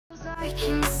I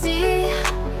can see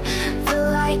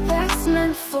the light that's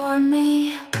meant for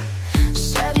me,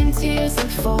 shedding tears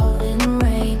and falling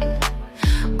rain,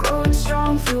 growing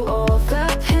strong through all the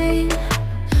pain.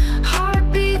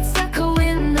 Heartbeats echo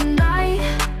in the night,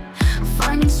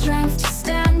 finding strength to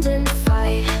stand and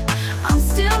fight. I'm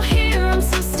still here, I'm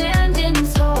still standing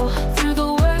tall, through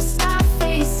the worst I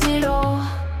face it all.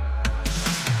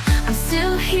 I'm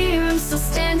still here, I'm still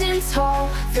standing tall,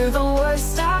 through the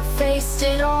worst I faced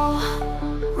it all.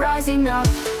 Rising up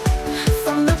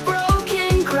from the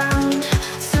broken ground,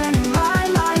 turning my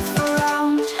life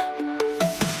around.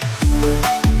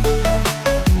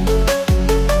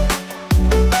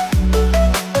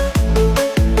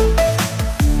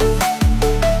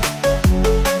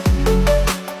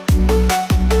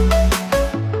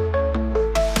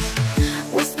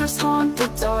 Whispers haunt the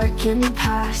darkened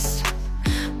past,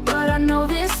 but I know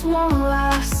this won't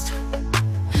last.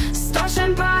 Stars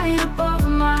shine bright above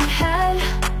my head,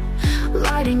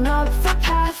 lighting up the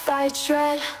path I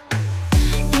tread.